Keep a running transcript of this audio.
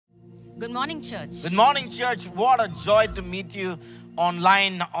Good morning, church. Good morning, church. What a joy to meet you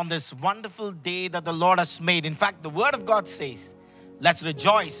online on this wonderful day that the Lord has made. In fact, the Word of God says, let's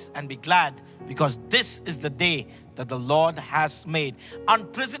rejoice and be glad because this is the day that the Lord has made.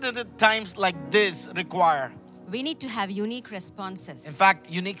 Unprecedented times like this require. We need to have unique responses. In fact,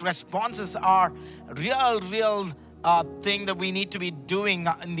 unique responses are real thing that we need to be doing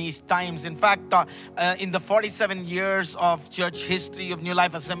in these times. In fact, in the 47 years of church history of New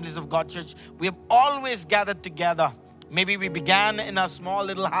Life Assemblies of God Church, we have always gathered together. Maybe we began in a small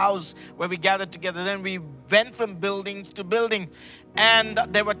little house where we gathered together. Then we went from building to building. And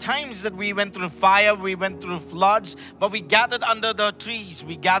there were times that we went through fire, we went through floods, but we gathered under the trees.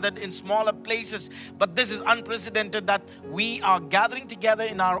 We gathered in smaller places. But this is unprecedented that we are gathering together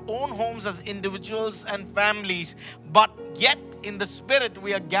in our own homes as individuals and families. But yet in the Spirit,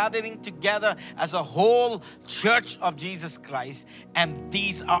 we are gathering together as a whole church of Jesus Christ. And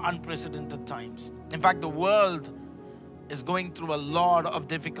these are unprecedented times. In fact, the world is going through a lot of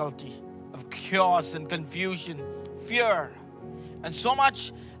difficulty, of chaos and confusion, fear. And so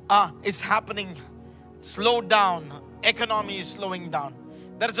much is happening. Slow down. Economy is slowing down.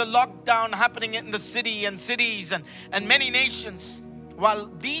 There is a lockdown happening in the city and cities and many nations.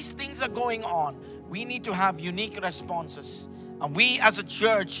 While these things are going on, we need to have unique responses. And we as a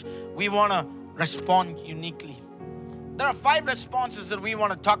church, we want to respond uniquely. There are 5 responses that we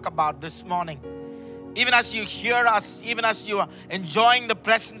want to talk about this morning. Even as you hear us, even as you are enjoying the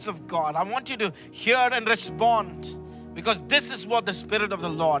presence of God, I want you to hear and respond because this is what the Spirit of the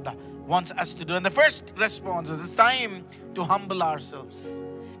Lord wants us to do. And the first response is it's time to humble ourselves.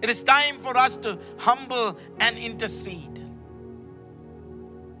 It is time for us to humble and intercede.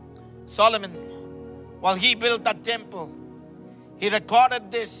 Solomon, while he built that temple, he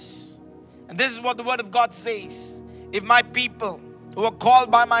recorded this. And this is what the Word of God says. If my people who are called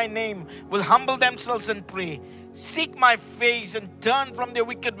by my name will humble themselves and pray, seek my face and turn from their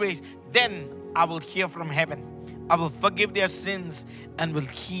wicked ways, then I will hear from heaven. I will forgive their sins and will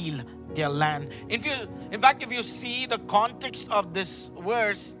heal their land. In fact, if you see the context of this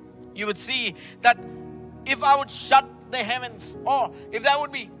verse, you would see that if I would shut the heavens, or if there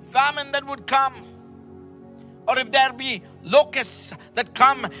would be famine that would come, or if there be locusts that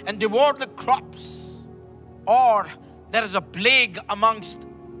come and devour the crops, or there is a plague amongst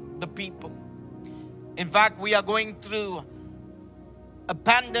the people. In fact, we are going through a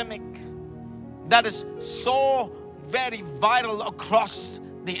pandemic that is so very viral across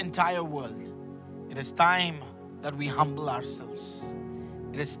the entire world. It is time that we humble ourselves.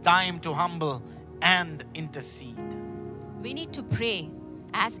 It is time to humble and intercede. We need to pray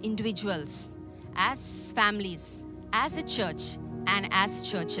as individuals, as families, as a church, and as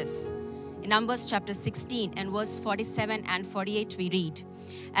churches. In Numbers chapter 16 and verse 47 and 48 we read,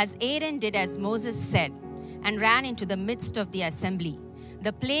 as Aaron did as Moses said and ran into the midst of the assembly.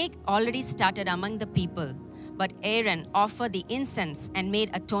 The plague already started among the people, but Aaron offered the incense and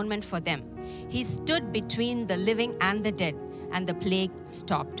made atonement for them. He stood between the living and the dead, and the plague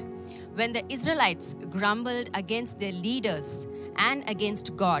stopped. When the Israelites grumbled against their leaders and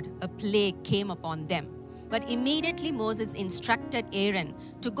against God, a plague came upon them. But immediately Moses instructed Aaron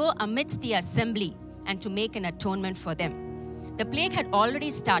to go amidst the assembly and to make an atonement for them. The plague had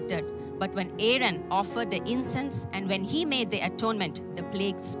already started, but when Aaron offered the incense and when he made the atonement, the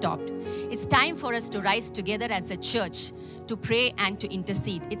plague stopped. It's time for us to rise together as a church to pray and to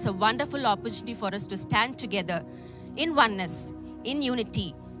intercede. It's a wonderful opportunity for us to stand together in oneness, in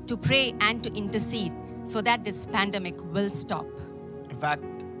unity, to pray and to intercede so that this pandemic will stop. In fact,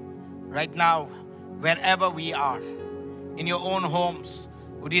 right now, wherever we are, in your own homes,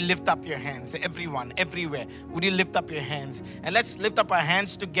 would you lift up your hands? Everyone, everywhere, would you lift up your hands? And let's lift up our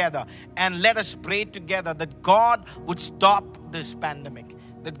hands together and let us pray together that God would stop this pandemic.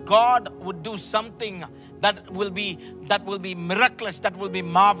 That God would do something that will be miraculous, that will be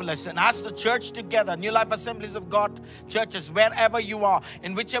marvelous. And as the church together, New Life Assemblies of God churches, wherever you are,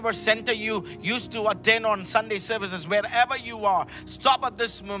 in whichever center you used to attend on Sunday services, wherever you are, stop at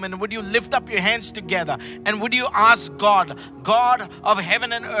this moment. Would you lift up your hands together and would you ask God, God of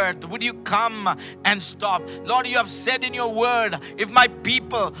heaven and earth, would you come and stop? Lord, you have said in your word, if my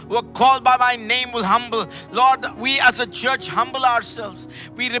people who are called by my name will humble, Lord, we as a church humble ourselves.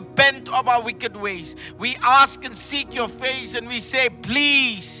 We repent of our wicked ways. We ask and seek your face and we say,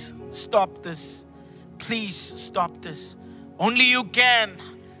 please stop this. Please stop this. Only you can.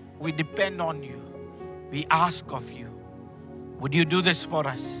 We depend on you. We ask of you. Would you do this for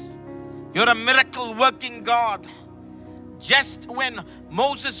us? You're a miracle working God. Just when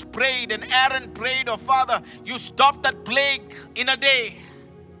Moses prayed and Aaron prayed, oh Father, you stopped that plague in a day.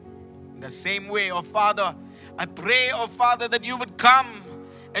 The same way, oh Father, I pray, oh Father, that you would come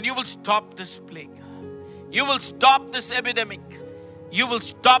and you will stop this plague. You will stop this epidemic. You will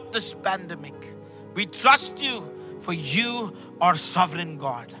stop this pandemic. We trust you, for you are sovereign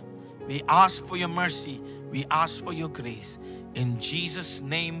God. We ask for your mercy. We ask for your grace. In Jesus'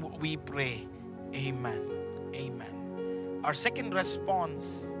 name we pray. Amen. Amen. Our second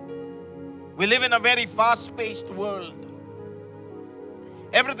response. We live in a very fast-paced world.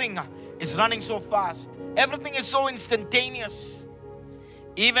 Everything is running so fast. Everything is so instantaneous.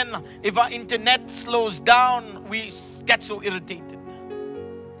 Even if our internet slows down, we get so irritated.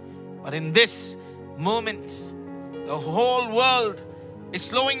 But in this moment, the whole world is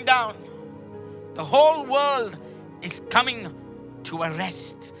slowing down. The whole world is coming to a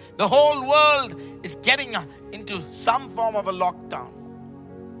rest. The whole world is getting into some form of a lockdown.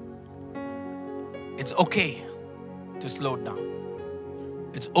 It's okay to slow down.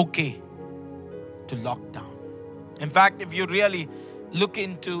 It's okay to lock down. In fact, if you really look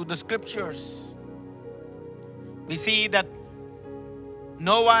into the scriptures, we see that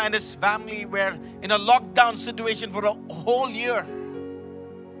Noah and his family were in a lockdown situation for a whole year.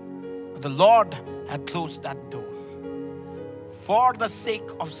 But the Lord had closed that door for the sake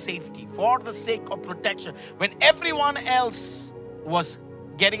of safety, for the sake of protection. When everyone else was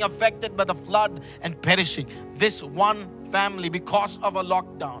getting affected by the flood and perishing, this one family, because of a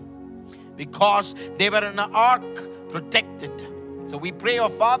lockdown, because they were in an ark, protected. So we pray, oh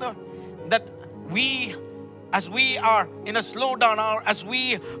Father, that we, as we are in a slowdown, as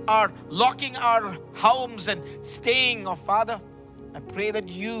we are locking our homes and staying, oh Father, I pray that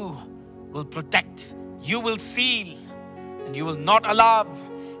you will protect, you will seal, and you will not allow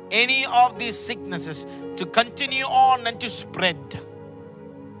any of these sicknesses to continue on and to spread.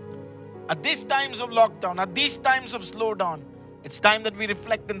 At these times of lockdown, at these times of slowdown, it's time that we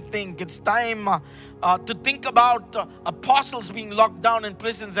reflect and think. It's time to think about apostles being locked down in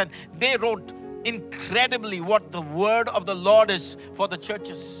prisons, and they wrote incredibly what the word of the Lord is for the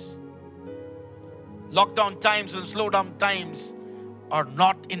churches. Lockdown times and slowdown times are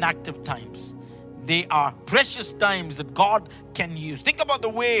not inactive times. They are precious times that God can use. Think about the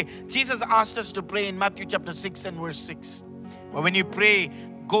way Jesus asked us to pray in Matthew chapter 6 and verse 6. But when you pray,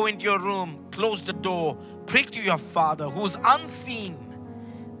 go into your room, close the door, pray to your Father who is unseen.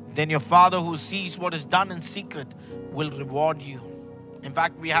 Then your Father who sees what is done in secret will reward you. In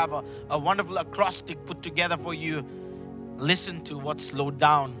fact, we have a wonderful acrostic put together for you. Listen to what slow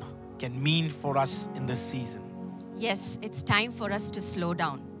down can mean for us in this season. Yes, it's time for us to slow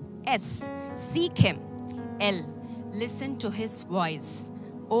down. S, seek Him. L, listen to His voice.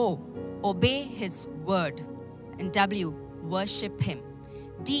 O, obey His word. And W, worship Him.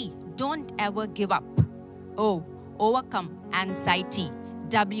 D, don't ever give up. O, overcome anxiety.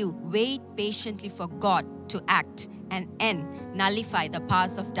 W, wait patiently for God to act. And N, nullify the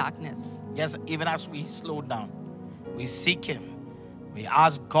powers of darkness. Yes, even as we slow down, we seek Him. We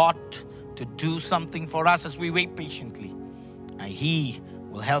ask God to do something for us as we wait patiently. And He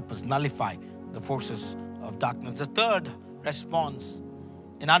will help us nullify the forces of darkness. The third response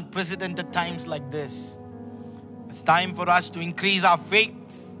in unprecedented times like this, it's time for us to increase our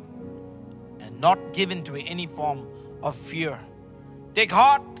faith and not give in to any form of fear. Take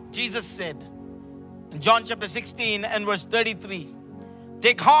heart, Jesus said in John chapter 16 and verse 33.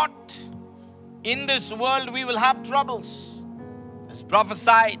 Take heart, in this world we will have troubles. As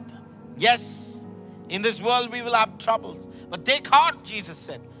prophesied, yes, in this world we will have troubles. But take heart, Jesus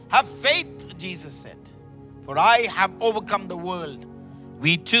said. Have faith, Jesus said. For I have overcome the world.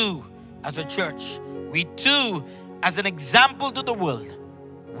 We too, as a church, we too, as an example to the world,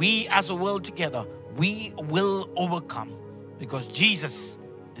 we as a world together, we will overcome because Jesus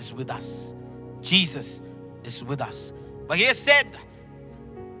is with us. Jesus is with us. But He has said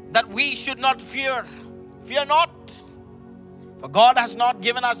that we should not fear. Fear not. For God has not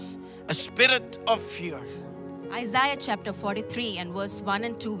given us a spirit of fear. Isaiah chapter 43 and verse 1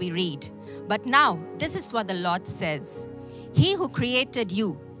 and 2 we read, But now this is what the Lord says. He who created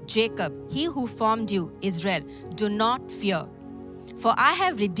you, Jacob, He who formed you, Israel, do not fear. For I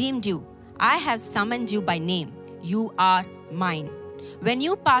have redeemed you. I have summoned you by name. You are mine. When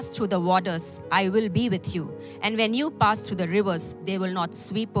you pass through the waters, I will be with you. And when you pass through the rivers, they will not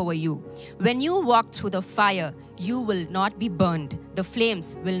sweep over you. When you walk through the fire, you will not be burned. The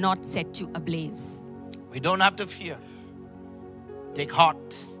flames will not set you ablaze. We don't have to fear. Take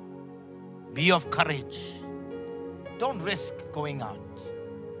heart. Be of courage. Don't risk going out.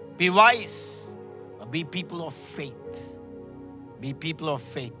 Be wise, but be people of faith. Be people of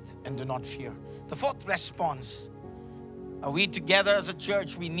faith and do not fear. The fourth response we together as a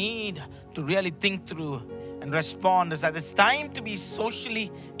church, we need to really think through and respond is that it's time to be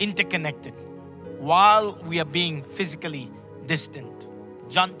socially interconnected while we are being physically distant.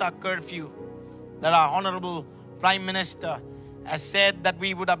 Janta curfew that our Honorable Prime Minister has said that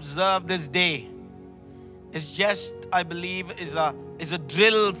we would observe this day is just, I believe, is a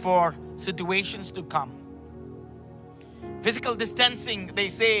drill for situations to come. Physical distancing, they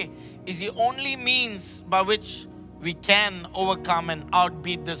say, is the only means by which we can overcome and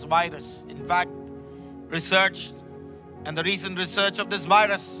outbeat this virus. In fact, research and the recent research of this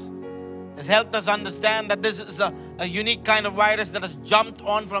virus has helped us understand that this is a unique kind of virus that has jumped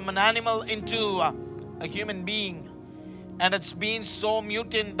on from an animal into a human being. And it's been so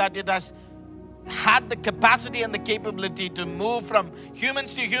mutant that it has had the capacity and the capability to move from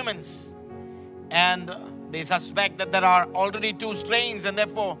humans to humans. And they suspect that there are already 2 strains, and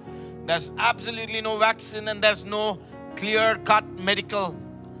therefore there's absolutely no vaccine and there's no clear-cut medical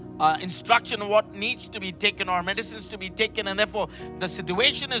instruction on what needs to be taken or medicines to be taken. And therefore the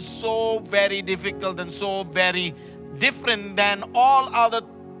situation is so very difficult and so very different than all other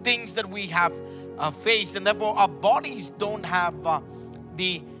things that we have faced. And therefore our bodies don't have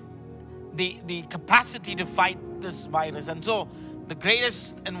the capacity to fight this virus. And so the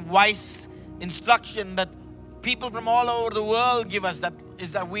greatest and wise instruction that people from all over the world give us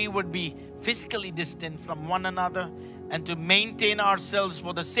is that we would be physically distant from one another and to maintain ourselves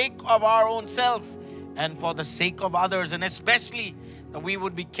for the sake of our own self and for the sake of others, and especially that we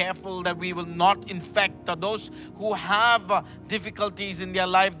would be careful that we will not infect those who have difficulties in their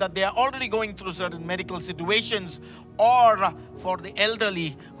life, that they are already going through certain medical situations, or for the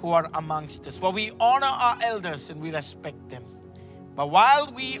elderly who are amongst us. For we honor our elders and we respect them. But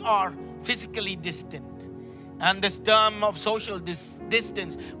while we are physically distant, and this term of social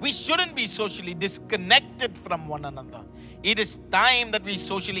distance, we shouldn't be socially disconnected from one another. It is time that we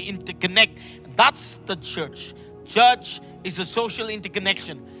socially interconnect. That's the church. Church is a social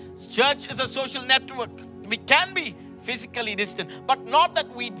interconnection. Church is a social network. We can be physically distant, but not that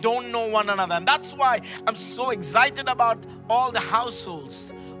we don't know one another. And that's why I'm so excited about all the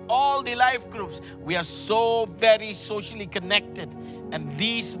households, all the life groups. We are so very socially connected. And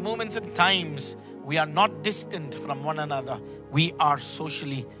these moments and times, we are not distant from one another. We are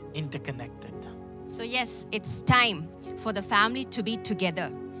socially interconnected. So yes, it's time for the family to be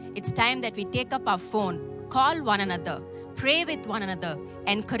together. It's time that we take up our phone, call one another, pray with one another,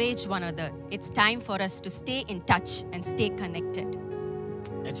 encourage one another. It's time for us to stay in touch and stay connected.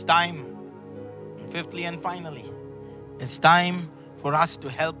 It's time, fifthly and finally, it's time for us to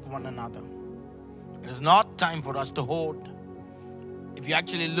help one another. It is not time for us to hoard. If you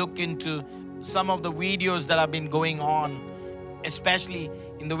actually look into some of the videos that have been going on, especially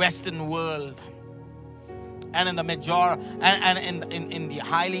in the Western world and in the in the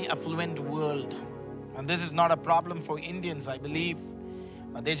highly affluent world, and this is not a problem for Indians, I believe,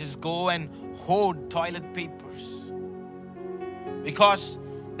 they just go and hoard toilet papers because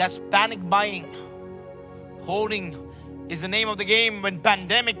that's panic buying. Hoarding is the name of the game when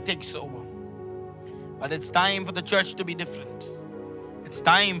pandemic takes over. But it's time for the church to be different. It's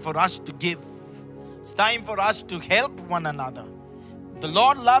time for us to give. It's time for us to help one another. The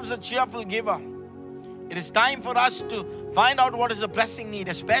Lord loves a cheerful giver. It is time for us to find out what is the pressing need,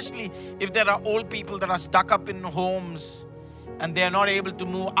 especially if there are old people that are stuck up in homes and they are not able to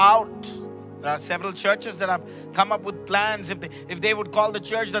move out. There are several churches that have come up with plans if they would call the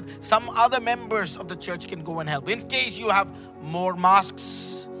church that some other members of the church can go and help. In case you have more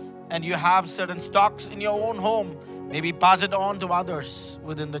masks and you have certain stocks in your own home, maybe pass it on to others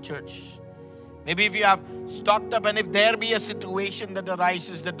within the church. Maybe if you have stocked up and if there be a situation that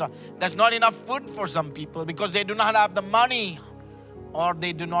arises that there's not enough food for some people because they do not have the money or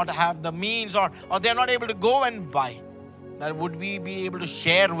they do not have the means or they're not able to go and buy, that would we be able to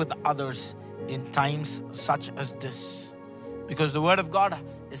share with others in times such as this? Because the Word of God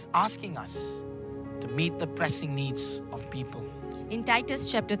is asking us to meet the pressing needs of people. In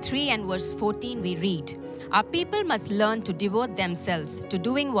Titus chapter 3 and verse 14 we read, "Our people must learn to devote themselves to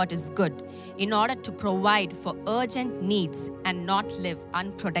doing what is good in order to provide for urgent needs and not live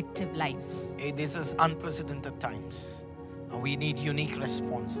unproductive lives." Hey, this is unprecedented times and we need unique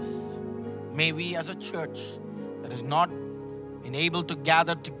responses. May we as a church that has not been able to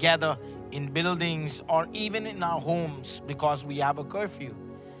gather together in buildings or even in our homes because we have a curfew,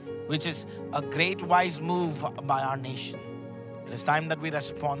 which is a great wise move by our nation. It is time that we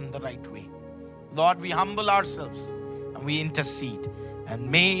respond the right way. Lord, we humble ourselves and we intercede. And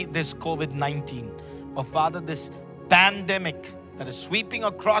may this COVID-19, or Father, this pandemic that is sweeping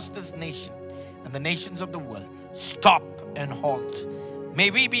across this nation and the nations of the world, stop and halt.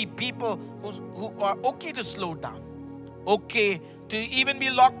 May we be people who are okay to slow down, okay to even be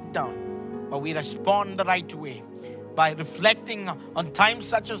locked down, but we respond the right way by reflecting on times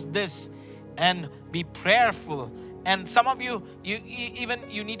such as this and be prayerful. And some of you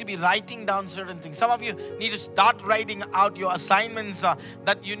need to be writing down certain things. Some of you need to start writing out your assignments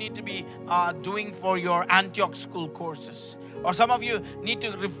that you need to be doing for your Antioch school courses. Or some of you need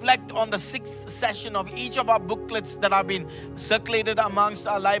to reflect on the 6th session of each of our booklets that have been circulated amongst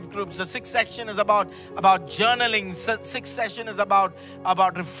our life groups. The 6th section is about journaling. 6th session is about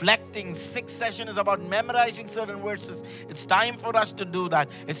reflecting. 6th session is about memorizing certain verses. It's time for us to do that.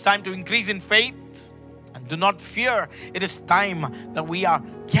 It's time to increase in faith. And do not fear. It is time that we are,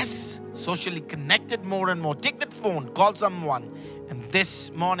 socially connected more and more. Take that phone, call someone. And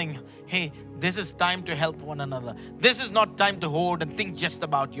this morning, hey, this is time to help one another. This is not time to hoard and think just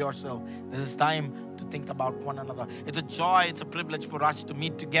about yourself. This is time to think about one another. It's a joy, it's a privilege for us to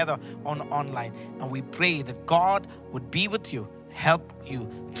meet together online. And we pray that God would be with you, help you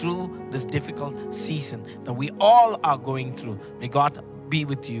through this difficult season that we all are going through. May God be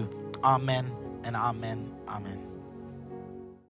with you. Amen and amen. Amen.